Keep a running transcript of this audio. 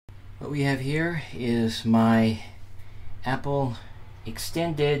What we have here is my Apple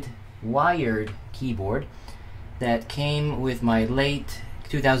extended wired keyboard that came with my late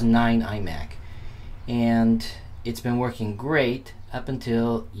 2009 iMac, and it's been working great up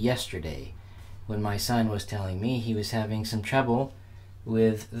until yesterday when my son was telling me he was having some trouble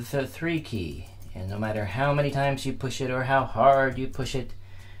with the 3 key, and no matter how many times you push it or how hard you push it,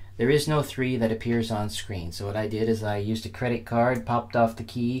 there is no 3 that appears on screen. So what I did is I used a credit card, popped off the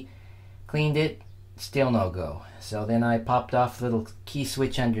key, cleaned it, still no go. So then I popped off the little key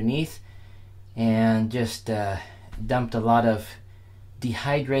switch underneath and just dumped a lot of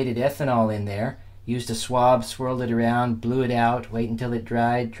dehydrated ethanol in there, used a swab, swirled it around, blew it out, wait until it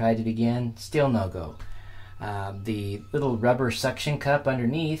dried, tried it again, still no go. The little rubber suction cup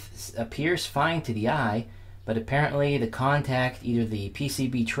underneath appears fine to the eye, but apparently the contact, either the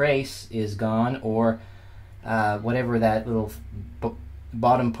PCB trace is gone or whatever that little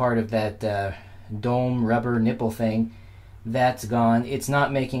bottom part of that dome rubber nipple thing, that's gone. It's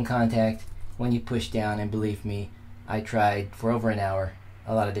not making contact when you push down, and believe me, I tried for over an hour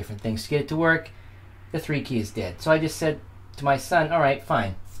a lot of different things to get it to work. The 3 key is dead. So I just said to my son, alright,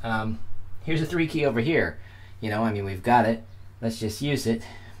 fine, here's a 3 key over here. You know, I mean, we've got it, let's just use it.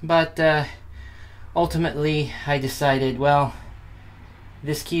 But ultimately I decided, well,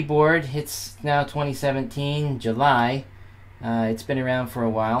 this keyboard, it's now 2017 July. It's been around for a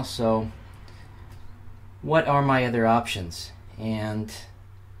while, so what are my other options? And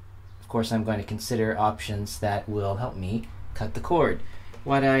of course I'm going to consider options that will help me cut the cord.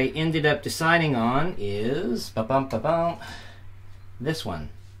 What I ended up deciding on is this one.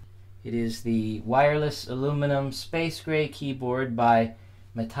 It is the wireless aluminum space gray keyboard by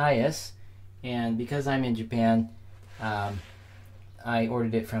Matias, and because I'm in Japan, I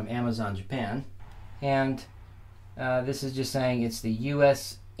ordered it from Amazon Japan, and this is just saying it's the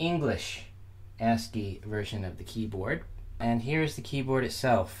US English ASCII version of the keyboard. And here's the keyboard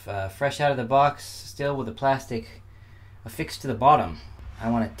itself, fresh out of the box, still with the plastic affixed to the bottom. I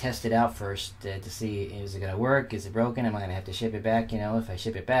want to test it out first to see, is it going to work, is it broken, am I going to have to ship it back? You know, if I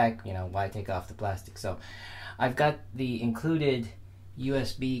ship it back, you know, why take off the plastic? So I've got the included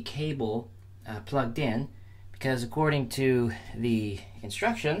USB cable plugged in, because according to the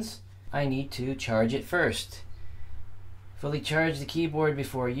instructions, I need to charge it first. Fully charge the keyboard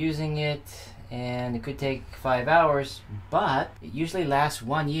before using it, and it could take 5 hours, but it usually lasts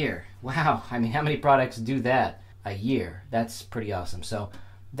 1 year. Wow, I mean, how many products do that? A year. That's pretty awesome. So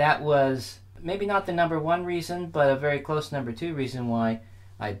that was maybe not the #1 reason, but a very close #2 reason why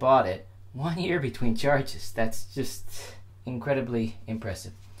I bought it. 1 year between charges. That's just incredibly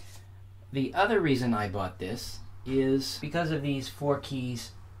impressive. The other reason I bought this is because of these 4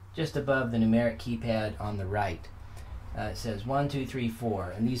 keys just above the numeric keypad on the right. It says 1, 2, 3,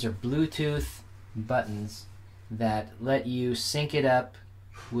 4, and these are Bluetooth buttons that let you sync it up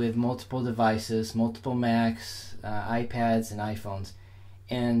with multiple devices, multiple Macs, iPads, and iPhones.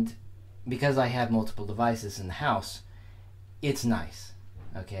 And because I have multiple devices in the house, it's nice.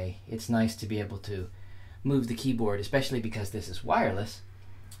 Okay, it's nice to be able to move the keyboard, especially because this is wireless.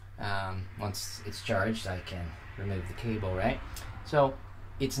 Once it's charged, I can remove the cable, right? So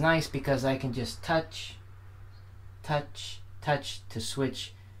it's nice because I can just touch to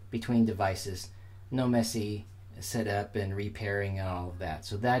switch between devices. No messy setup and repairing and all of that.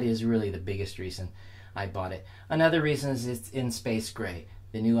 So that is really the biggest reason I bought it. Another reason is it's in space gray.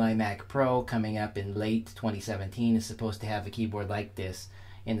 The new iMac Pro coming up in late 2017 is supposed to have a keyboard like this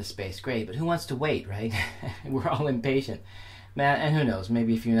in the space gray, but who wants to wait, right? We're all impatient. Man, and who knows,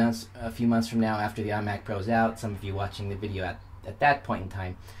 maybe a few months from now, after the iMac Pro's out, some of you watching the video at that point in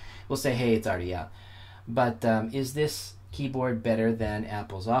time will say, hey, it's already out. But is this keyboard better than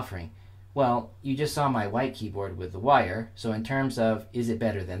Apple's offering? Well, you just saw my white keyboard with the wire, so in terms of is it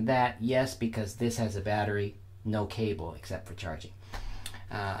better than that, yes, because this has a battery, no cable except for charging.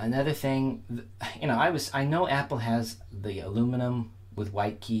 Another thing, you know, I know Apple has the aluminum with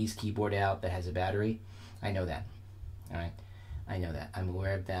white keys keyboard out that has a battery. I know that. All right, I know that. I'm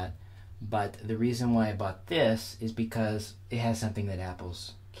aware of that. But the reason why I bought this is because it has something that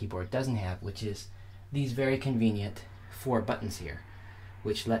Apple's keyboard doesn't have, which is these very convenient 4 buttons here,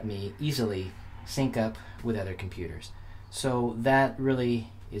 which let me easily sync up with other computers. So that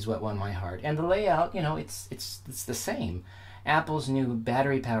really is what won my heart. And the layout, you know, it's the same. Apple's new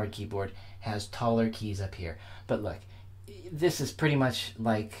battery-powered keyboard has taller keys up here. But look, this is pretty much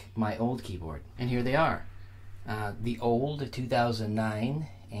like my old keyboard. And here they are. The old 2009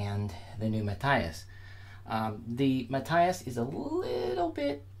 and the new Matias. The Matias is a little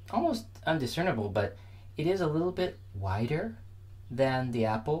bit, almost undiscernible, but it is a little bit wider than the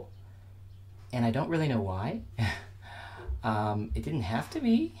Apple. and I don't really know why. It didn't have to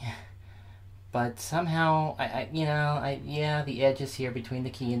be, but somehow, yeah, the edges here between the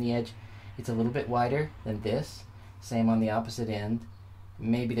key and the edge, it's a little bit wider than this. Same on the opposite end.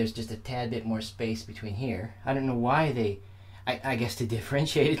 Maybe there's just a tad bit more space between here. I don't know why they, I guess to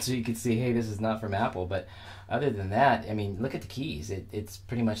differentiate it so you could see, hey, this is not from Apple. But other than that, I mean, look at the keys. It's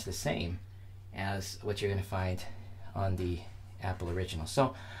pretty much the same as what you're going to find on the Apple original.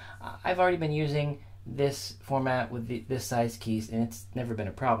 So I've already been using this format with this size keys, and it's never been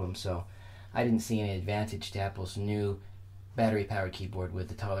a problem. So I didn't see any advantage to Apple's new battery-powered keyboard with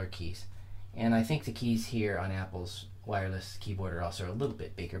the taller keys. And I think the keys here on Apple's wireless keyboard are also a little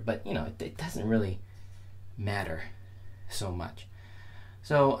bit bigger, but you know, it doesn't really matter so much.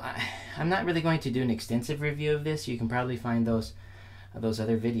 So I'm not really going to do an extensive review of this. You can probably find those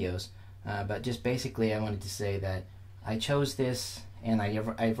other videos, but just basically I wanted to say that I chose this, and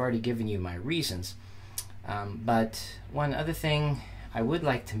I've already given you my reasons. But one other thing I would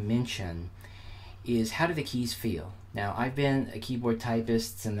like to mention is, how do the keys feel? Now, I've been a keyboard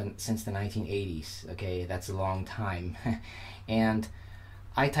typist since the 1980s, okay? That's a long time. And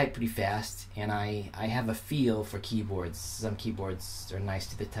I type pretty fast, and I have a feel for keyboards. Some keyboards are nice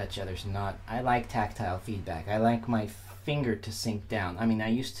to the touch, others not. I like tactile feedback. I like my finger to sink down. I mean, I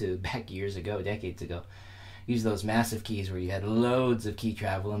used to, back years ago, decades ago, use those massive keys where you had loads of key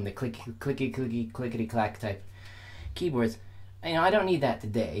travel and the clickety-clack type keyboards. You know, I don't need that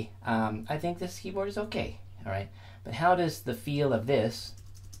today. I think this keyboard is okay, all right? But how does the feel of this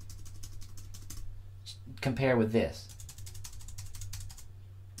compare with this?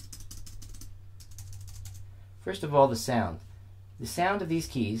 First of all, the sound. The sound of these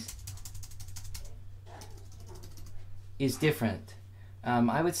keys is different.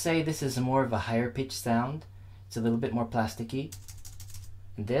 I would say this is more of a higher pitched sound. It's a little bit more plasticky.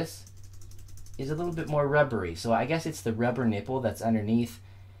 And this is a little bit more rubbery. So I guess it's the rubber nipple that's underneath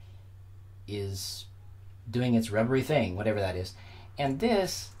is doing its rubbery thing, whatever that is. And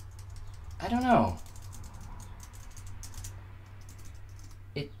this, I don't know.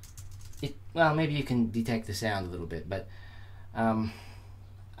 Well, maybe you can detect the sound a little bit, but I'm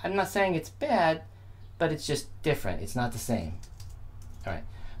not saying it's bad, but it's just different. It's not the same. All right,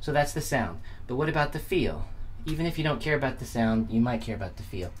 so that's the sound. But what about the feel? Even if you don't care about the sound, you might care about the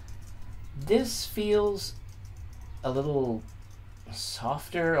feel. This feels a little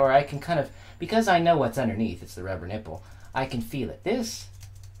softer, or I can kind of, because I know what's underneath, it's the rubber nipple, I can feel it. This,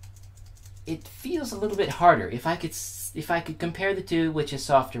 it feels a little bit harder. If I could compare the two, which is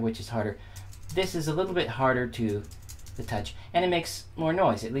softer, which is harder, this is a little bit harder to the touch, and it makes more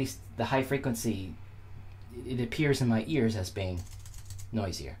noise. At least the high frequency, it appears in my ears as being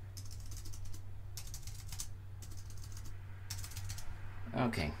noisier.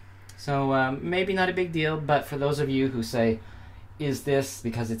 Okay, so maybe not a big deal, but for those of you who say, is this,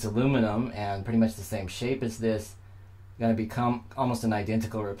 because it's aluminum and pretty much the same shape as this, going to become almost an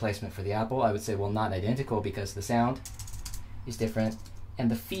identical replacement for the Apple? I would say, well, not identical, because the sound is different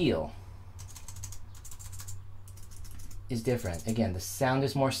and the feel is different. Again, the sound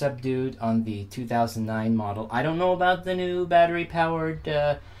is more subdued on the 2009 model. I don't know about the new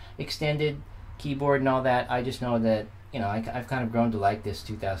battery-powered extended keyboard and all that. I just know that, you know, I've kind of grown to like this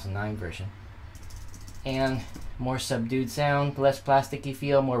 2009 version. And more subdued sound, less plasticky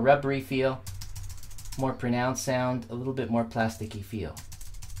feel, more rubbery feel, more pronounced sound, a little bit more plasticky feel.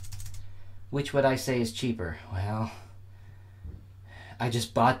 Which would I say is cheaper? Well, I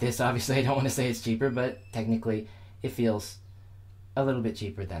just bought this. Obviously, I don't want to say it's cheaper, but technically it feels a little bit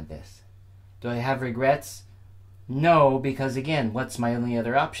cheaper than this. Do I have regrets? No, because again, what's my only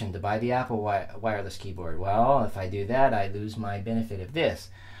other option? To buy the Apple wireless keyboard. Well, if I do that, I lose my benefit of this.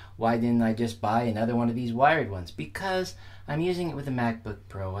 Why didn't I just buy another one of these wired ones? Because I'm using it with a MacBook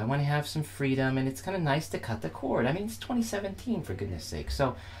Pro. I want to have some freedom, and it's kind of nice to cut the cord. I mean, it's 2017, for goodness sake.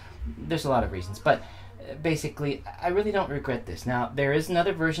 So there's a lot of reasons. But basically, I really don't regret this. Now, there is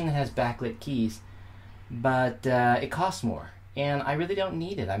another version that has backlit keys, but it costs more. And I really don't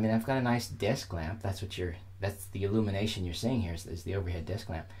need it. I mean, I've got a nice desk lamp. That's the illumination you're seeing here is the overhead desk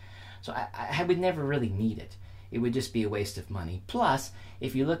lamp. So I would never really need it. It would just be a waste of money. Plus,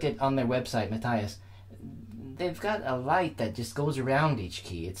 if you look at on their website, Matias, they've got a light that just goes around each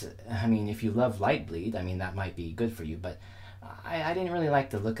key. I mean, if you love light bleed, I mean, that might be good for you, but I didn't really like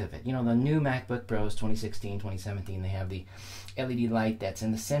the look of it. You know, the new MacBook Pros, 2016, 2017, they have the LED light that's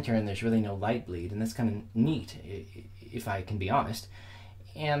in the center, and there's really no light bleed, and that's kind of neat, if I can be honest.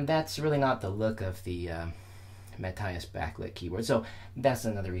 And that's really not the look of the Matias backlit keyboard. So that's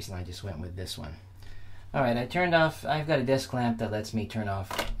another reason I just went with this one. Alright, I've got a desk lamp that lets me turn off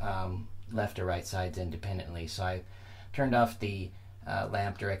left or right sides independently. So I turned off the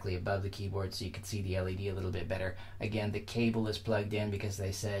lamp directly above the keyboard so you could see the LED a little bit better. Again, the cable is plugged in because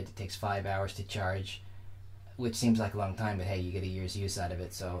they said it takes 5 hours to charge, which seems like a long time, but hey, you get a year's use out of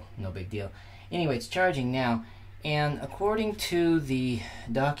it, so no big deal. Anyway, it's charging now, and according to the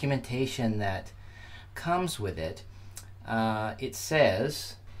documentation that comes with it, it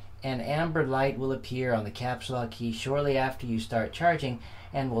says an amber light will appear on the caps lock key shortly after you start charging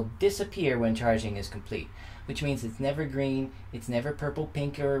and will disappear when charging is complete, which means it's never green, it's never purple,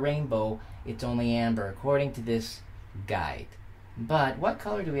 pink, or a rainbow, it's only amber according to this guide. But what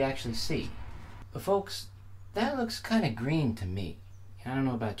color do we actually see? Folks, that looks kind of green to me. I don't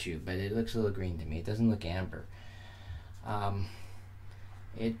know about you, but it looks a little green to me. It doesn't look amber.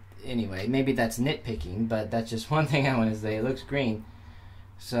 Anyway, maybe that's nitpicking, but that's just one thing I want to say. It looks green.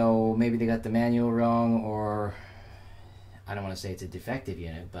 So maybe they got the manual wrong, or I don't want to say it's a defective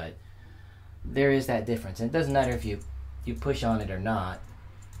unit, but there is that difference. And it doesn't matter if you push on it or not.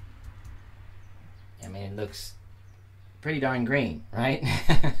 I mean, it looks pretty darn green, right?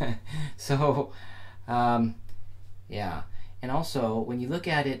 So, yeah. And also, when you look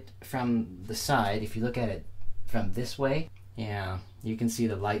at it from the side, if you look at it from this way, yeah, you can see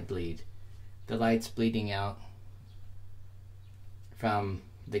the light bleed. The light's bleeding out from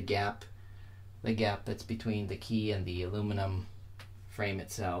the gap that's between the key and the aluminum frame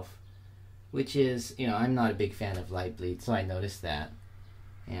itself, which is, you know, I'm not a big fan of light bleed, so I noticed that.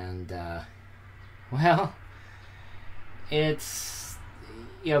 And, well, it's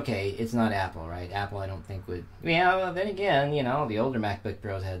okay, it's not Apple, right? Apple I don't think would, yeah, well, then again, you know, the older MacBook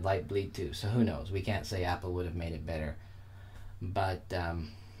Pros had light bleed too, so who knows? We can't say Apple would have made it better. But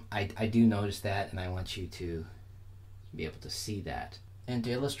I do notice that, and I want you to be able to see that. And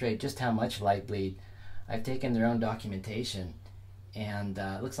to illustrate just how much light bleed, I've taken their own documentation, and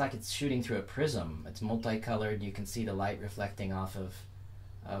it looks like it's shooting through a prism. It's multicolored. You can see the light reflecting off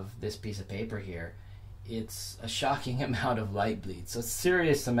of this piece of paper here. It's a shocking amount of light bleed. So a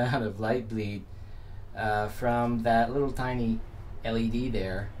serious amount of light bleed from that little tiny LED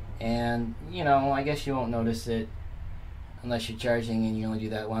there. And, you know, I guess you won't notice it unless you're charging and you only do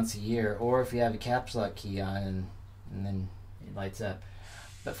that once a year, or if you have a caps lock key on and then it lights up.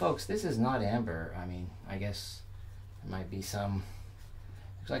 But folks, this is not amber. I mean, I guess there might be some,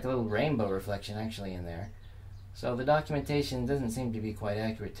 looks like a little rainbow reflection actually in there. So the documentation doesn't seem to be quite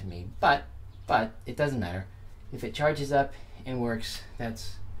accurate to me, but it doesn't matter. If it charges up and works,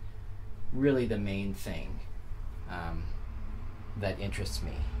 that's really the main thing that interests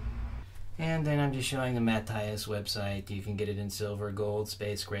me. And then I'm just showing the Matias website. You can get it in silver, gold,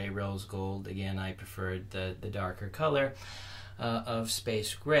 space gray, rose gold. Again, I preferred the darker color of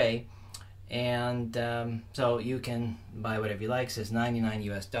space gray. And so you can buy whatever you like. It says $99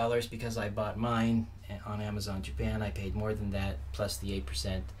 US because I bought mine on Amazon Japan. I paid more than that, plus the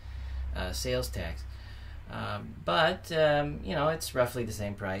 8% sales tax. But you know, it's roughly the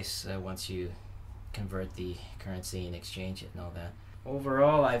same price once you convert the currency and exchange it and all that.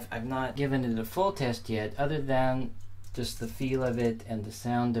 Overall, I've not given it a full test yet, other than just the feel of it and the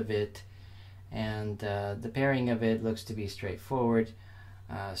sound of it, and the pairing of it looks to be straightforward,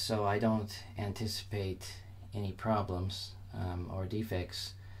 so I don't anticipate any problems or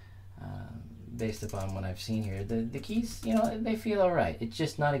defects based upon what I've seen here. The keys, you know, they feel alright. It's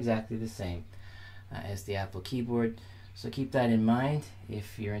just not exactly the same as the Apple keyboard. So keep that in mind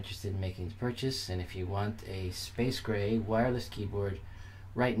if you're interested in making the purchase, and if you want a space gray wireless keyboard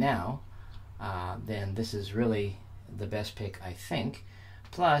right now, then this is really the best pick, I think.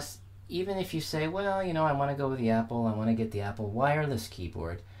 Plus, even if you say, well, you know, I want to go with the Apple, I want to get the Apple wireless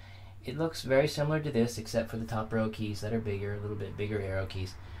keyboard, it looks very similar to this except for the top row keys that are bigger, a little bit bigger arrow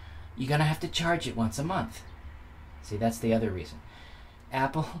keys. You're going to have to charge it once a month. See, that's the other reason.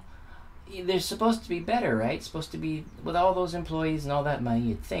 Apple, they're supposed to be better, right? Supposed to be, with all those employees and all that money,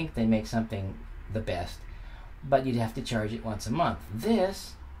 you'd think they'd make something the best, but you'd have to charge it once a month.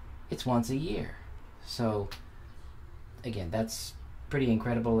 This, it's once a year. So again, that's pretty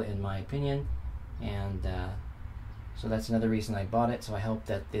incredible in my opinion, and so that's another reason I bought it. So I hope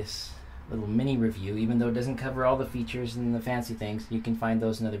that this little mini review, even though it doesn't cover all the features and the fancy things, you can find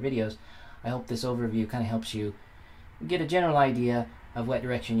those in other videos. I hope this overview kind of helps you get a general idea of what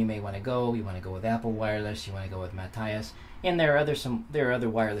direction you may want to go. You want to go with Apple wireless, you want to go with Matias, and there are other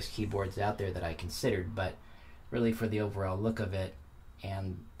wireless keyboards out there that I considered, but really for the overall look of it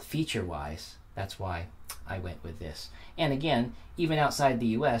and feature wise, that's why I went with this. And again, even outside the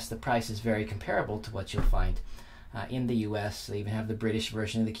US, the price is very comparable to what you'll find in the US. They even have the British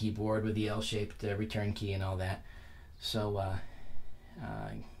version of the keyboard with the L-shaped return key and all that. So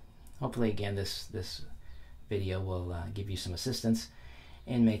hopefully again this video will give you some assistance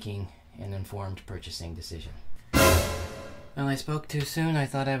in making an informed purchasing decision. Well, I spoke too soon. I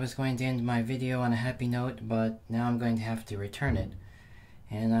thought I was going to end my video on a happy note, but now I'm going to have to return it.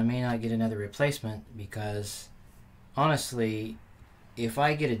 And I may not get another replacement because, honestly, if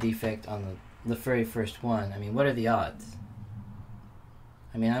I get a defect on the very first one, I mean, what are the odds?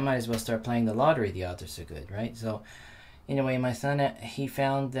 I mean, I might as well start playing the lottery. The odds are so good, right? So, anyway, my son, he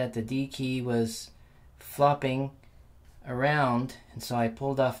found that the D key was flopping around, and so I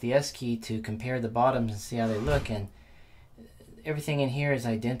pulled off the S key to compare the bottoms and see how they look, and everything in here is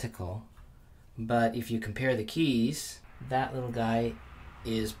identical, but if you compare the keys, that little guy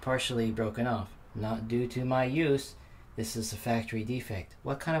is partially broken off. Not due to my use. This is a factory defect.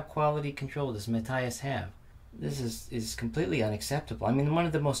 What kind of quality control does Matias have? This is completely unacceptable. I mean, one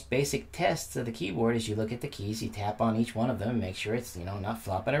of the most basic tests of the keyboard is you look at the keys, you tap on each one of them and make sure it's, not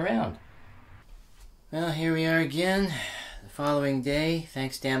flopping around. Well, here we are again, the following day,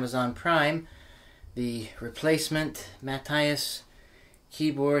 thanks to Amazon Prime. The replacement Matias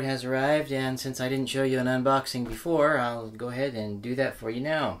keyboard has arrived, and since I didn't show you an unboxing before, I'll go ahead and do that for you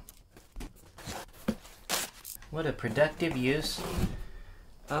now. What a productive use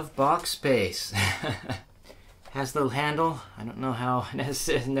of box space. Has a little handle. I don't know how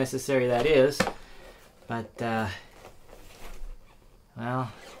necessary that is, but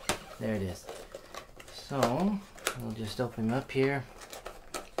well, there it is. So we'll just open them up here.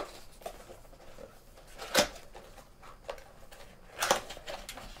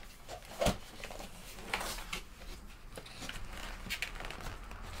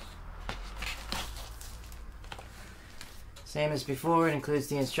 Same as before, it includes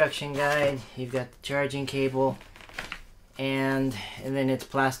the instruction guide. You've got the charging cable, and then it's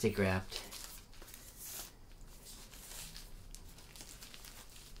plastic wrapped.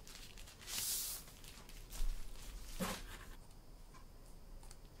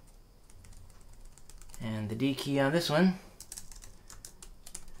 And the D key on this one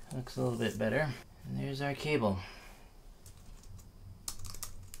looks a little bit better. And there's our cable.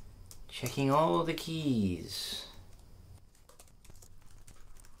 Checking all the keys.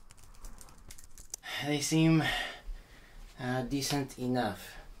 They seem decent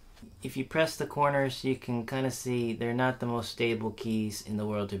enough. If you press the corners, you can kind of see they're not the most stable keys in the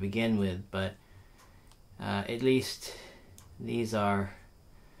world to begin with, but at least these are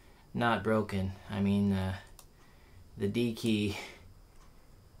not broken. I mean, the D key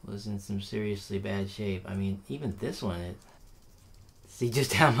was in some seriously bad shape. I mean, even this one, see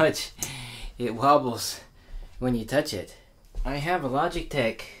just how much it wobbles when you touch it. I have a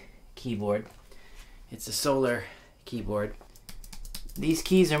Logitech keyboard. It's a Solar keyboard. These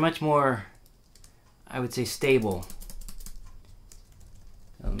keys are much more, I would say, stable.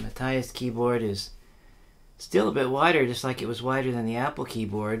 The Matias keyboard is still a bit wider, just like it was wider than the Apple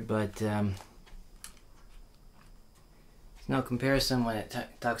keyboard, but there's no comparison when it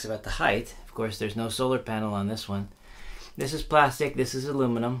talks about the height. Of course, there's no solar panel on this one. This is plastic, this is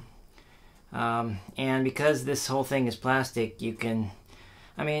aluminum. And because this whole thing is plastic, you can,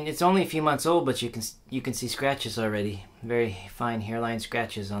 I mean, it's only a few months old, but you can see scratches already. Very fine hairline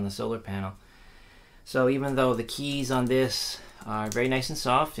scratches on the solar panel. So even though the keys on this are very nice and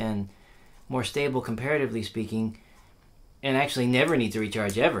soft and more stable comparatively speaking, and actually never need to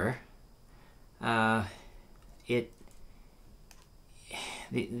recharge ever, the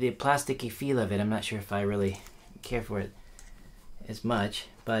plasticky feel of it, I'm not sure if I really care for it as much,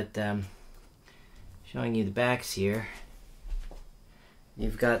 but showing you the backs here.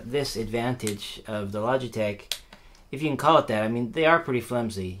 You've got this advantage of the Logitech, if you can call it that. I mean, they are pretty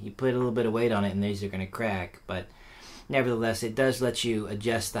flimsy. You put a little bit of weight on it and these are going to crack, but nevertheless, it does let you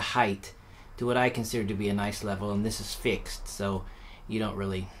adjust the height to what I consider to be a nice level, and this is fixed, so you don't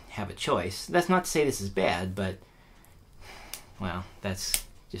really have a choice. That's not to say this is bad, but, well, that's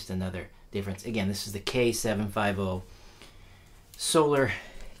just another difference. Again, this is the K750 Solar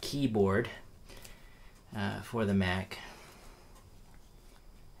keyboard for the Mac.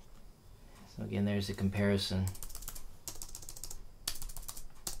 So again, there's a comparison.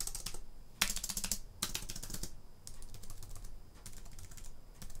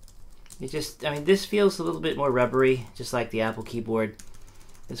 It just, I mean, this feels a little bit more rubbery, just like the Apple keyboard.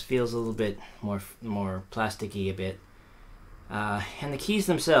 This feels a little bit more plasticky a bit. And the keys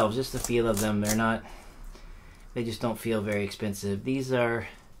themselves, just the feel of them, they just don't feel very expensive. These are,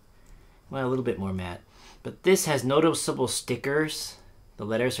 well, a little bit more matte. But this has noticeable stickers. The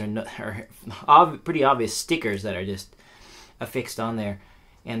letters are pretty obvious stickers that are just affixed on there.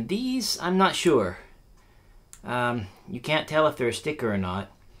 And these, I'm not sure. You can't tell if they're a sticker or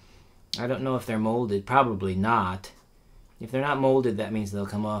not. I don't know if they're molded. Probably not. If they're not molded, that means they'll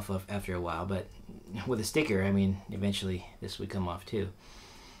come off after a while. But with a sticker, I mean, eventually this would come off too.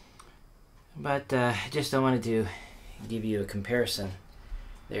 But just I wanted to give you a comparison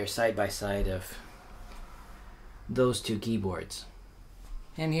there side by side of those two keyboards.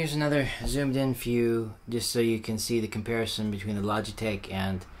 And here's another zoomed in view just so you can see the comparison between the Logitech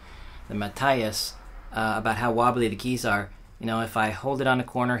and the Matias about how wobbly the keys are. You know, if I hold it on a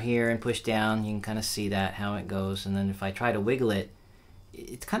corner here and push down, you can kind of see that, how it goes. And then if I try to wiggle it,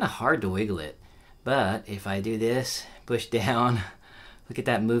 it's kind of hard to wiggle it. But if I do this, push down, look at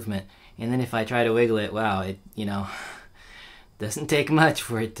that movement. And then if I try to wiggle it, wow, it, you know, doesn't take much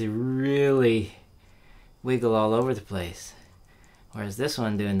for it to really wiggle all over the place. Whereas this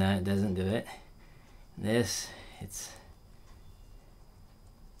one doing that doesn't do it. This, it's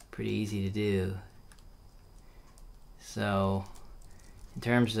pretty easy to do. So, in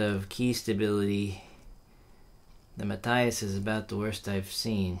terms of key stability, the Matias is about the worst I've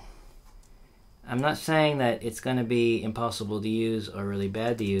seen. I'm not saying that it's going to be impossible to use or really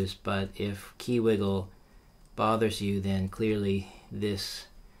bad to use, but if key wiggle bothers you, then clearly this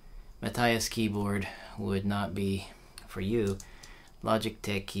Matias keyboard would not be for you.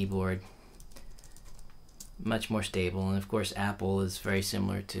 Logitech keyboard, much more stable, and of course Apple is very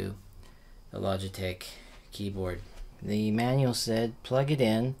similar to the Logitech keyboard. The manual said plug it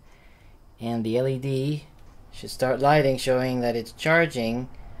in and the LED should start lighting, showing that it's charging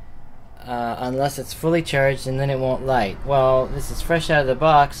unless it's fully charged, and then it won't light. Well, this is fresh out of the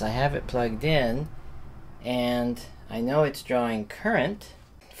box. I have it plugged in and I know it's drawing current,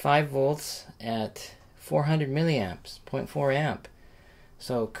 5 volts at 400 milliamps, 0.4 amp.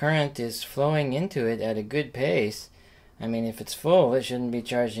 So current is flowing into it at a good pace. I mean, if it's full, it shouldn't be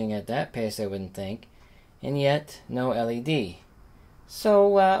charging at that pace, I wouldn't think. And yet, no LED.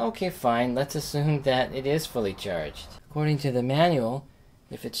 So, okay, fine. Let's assume that it is fully charged. According to the manual,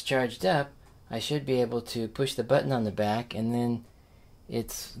 if it's charged up, I should be able to push the button on the back, and then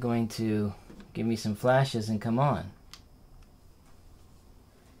it's going to give me some flashes and come on.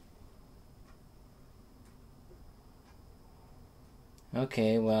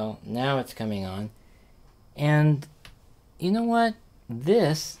 Okay, well, now it's coming on. And you know what?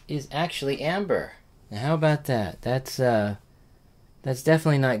 This is actually amber. Now, how about that? That's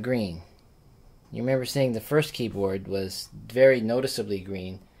definitely not green. You remember saying the first keyboard was very noticeably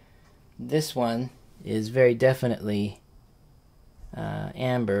green. This one is very definitely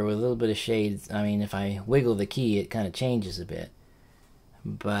amber with a little bit of shades. I mean, if I wiggle the key, it kind of changes a bit.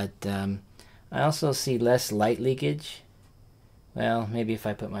 But I also see less light leakage. Well, maybe if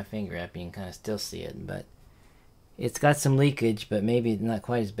I put my finger up, you can kind of still see it, but it's got some leakage, but maybe not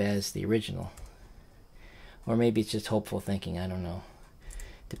quite as bad as the original. Or maybe it's just hopeful thinking, I don't know.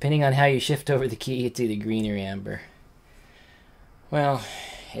 Depending on how you shift over the key, it's either green or amber. Well,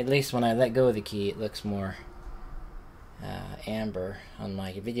 at least when I let go of the key, it looks more amber. On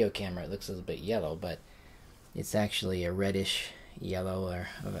my video camera, it looks a little bit yellow, but it's actually a reddish yellow or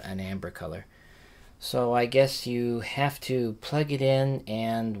an amber color. So I guess you have to plug it in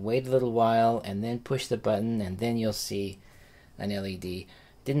and wait a little while and then push the button, and then you'll see an LED.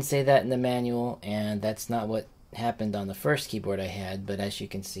 Didn't say that in the manual, and that's not what happened on the first keyboard I had, but as you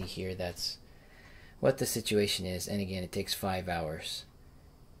can see here, that's what the situation is. And again, it takes 5 hours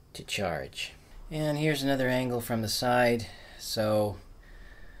to charge. And here's another angle from the side. So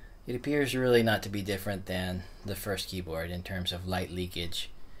it appears really not to be different than the first keyboard in terms of light leakage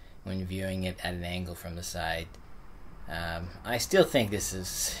when viewing it at an angle from the side. I still think this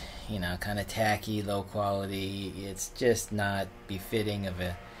is, you know, kind of tacky, low quality. It's just not befitting of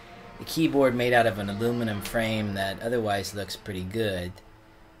a keyboard made out of an aluminum frame that otherwise looks pretty good.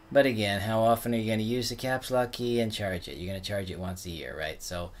 But again, how often are you going to use the caps lock key and charge it? You're going to charge it once a year, right?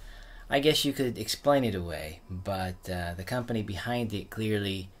 So I guess you could explain it away, but the company behind it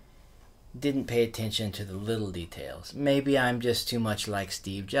clearly didn't pay attention to the little details. Maybe I'm just too much like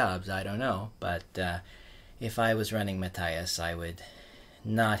Steve Jobs, I don't know, but if I was running Matias, I would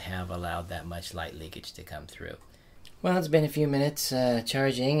not have allowed that much light leakage to come through. Well, it's been a few minutes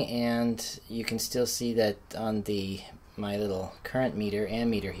charging, and you can still see that on my little current meter and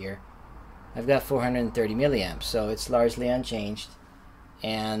meter here, I've got 430 milliamps, so it's largely unchanged.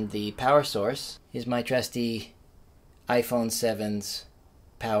 And the power source is my trusty iPhone 7's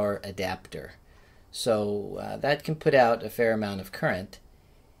power adapter. So that can put out a fair amount of current,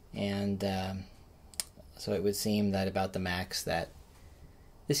 and so it would seem that about the max that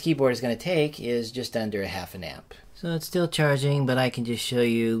this keyboard is going to take is just under a half an amp. So it's still charging, but I can just show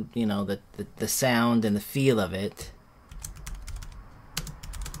you, you know, the sound and the feel of it.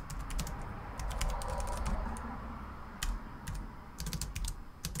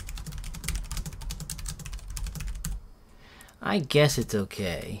 I guess it's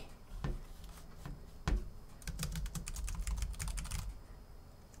okay.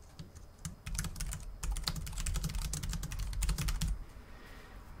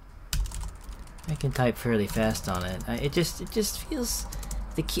 I can type fairly fast on it. It just feels,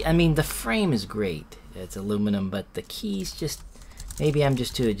 the key, I mean the frame is great. It's aluminum, but the keys just, maybe I'm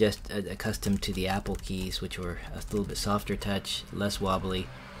just too accustomed to the Apple keys, which were a little bit softer touch, less wobbly.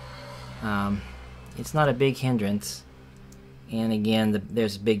 It's not a big hindrance, and again,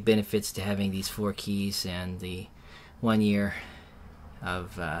 there's big benefits to having these 4 keys and the 1 year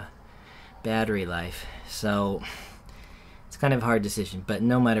of battery life. So it's kind of a hard decision, but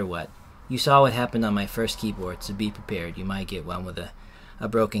no matter what, you saw what happened on my first keyboard, so be prepared. You might get one with a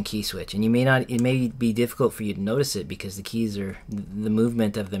broken key switch, and you may not. It may be difficult for you to notice it because the keys are, the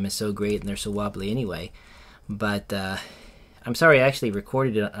movement of them is so great and they're so wobbly anyway. But I'm sorry, I actually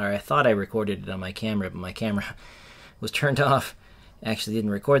recorded it, or I thought I recorded it on my camera, but my camera was turned off. I actually didn't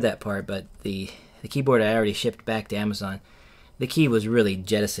record that part, but the keyboard I already shipped back to Amazon. The key was really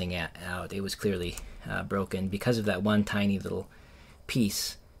jettisoning out. It was clearly broken because of that one tiny little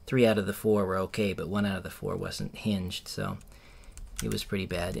piece. 3 out of the 4 were okay, but 1 out of the 4 wasn't hinged, so it was pretty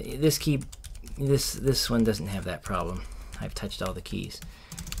bad. This key, this one doesn't have that problem. I've touched all the keys.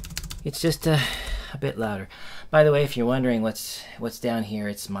 It's just a bit louder. By the way, if you're wondering what's down here,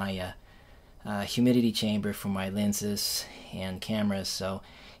 it's my humidity chamber for my lenses and cameras, so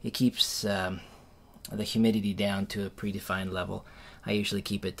it keeps the humidity down to a predefined level. I usually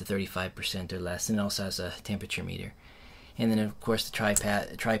keep it to 35% or less, and it also has a temperature meter. And then of course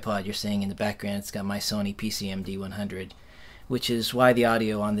the tripod you're seeing in the background, it's got my Sony PCM-D100, which is why the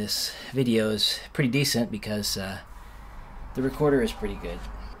audio on this video is pretty decent, because the recorder is pretty good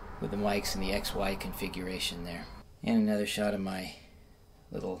with the mics and the XY configuration there. And another shot of my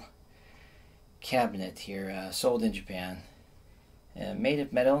little cabinet here, sold in Japan. Made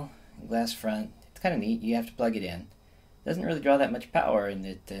of metal, glass front. It's kind of neat. You have to plug it in. Doesn't really draw that much power, and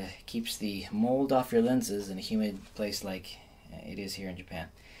it keeps the mold off your lenses in a humid place like it is here in Japan.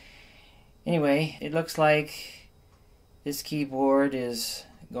 Anyway, it looks like this keyboard is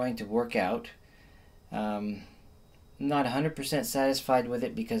going to work out. I'm not 100% satisfied with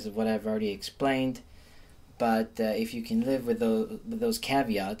it because of what I've already explained, but if you can live with those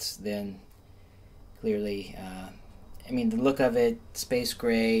caveats, then clearly, I mean, the look of it, space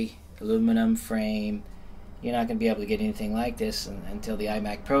gray, aluminum frame, you're not going to be able to get anything like this until the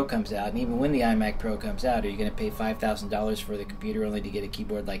iMac Pro comes out. And even when the iMac Pro comes out, are you going to pay $5,000 for the computer only to get a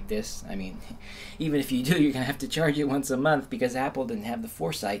keyboard like this? I mean, even if you do, you're going to have to charge it once a month because Apple didn't have the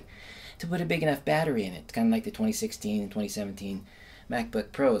foresight to put a big enough battery in it. It's kind of like the 2016 and 2017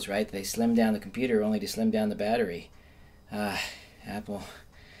 MacBook Pros, right? They slimmed down the computer only to slim down the battery. Apple.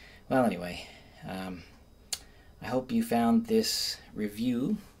 Well, anyway, I hope you found this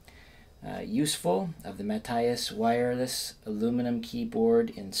review useful of the Matias wireless aluminum keyboard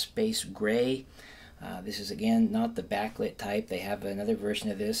in space gray. This is again not the backlit type. They have another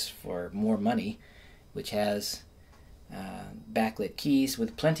version of this for more money, which has backlit keys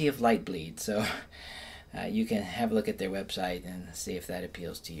with plenty of light bleed. So you can have a look at their website and see if that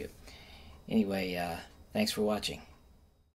appeals to you. Anyway, thanks for watching.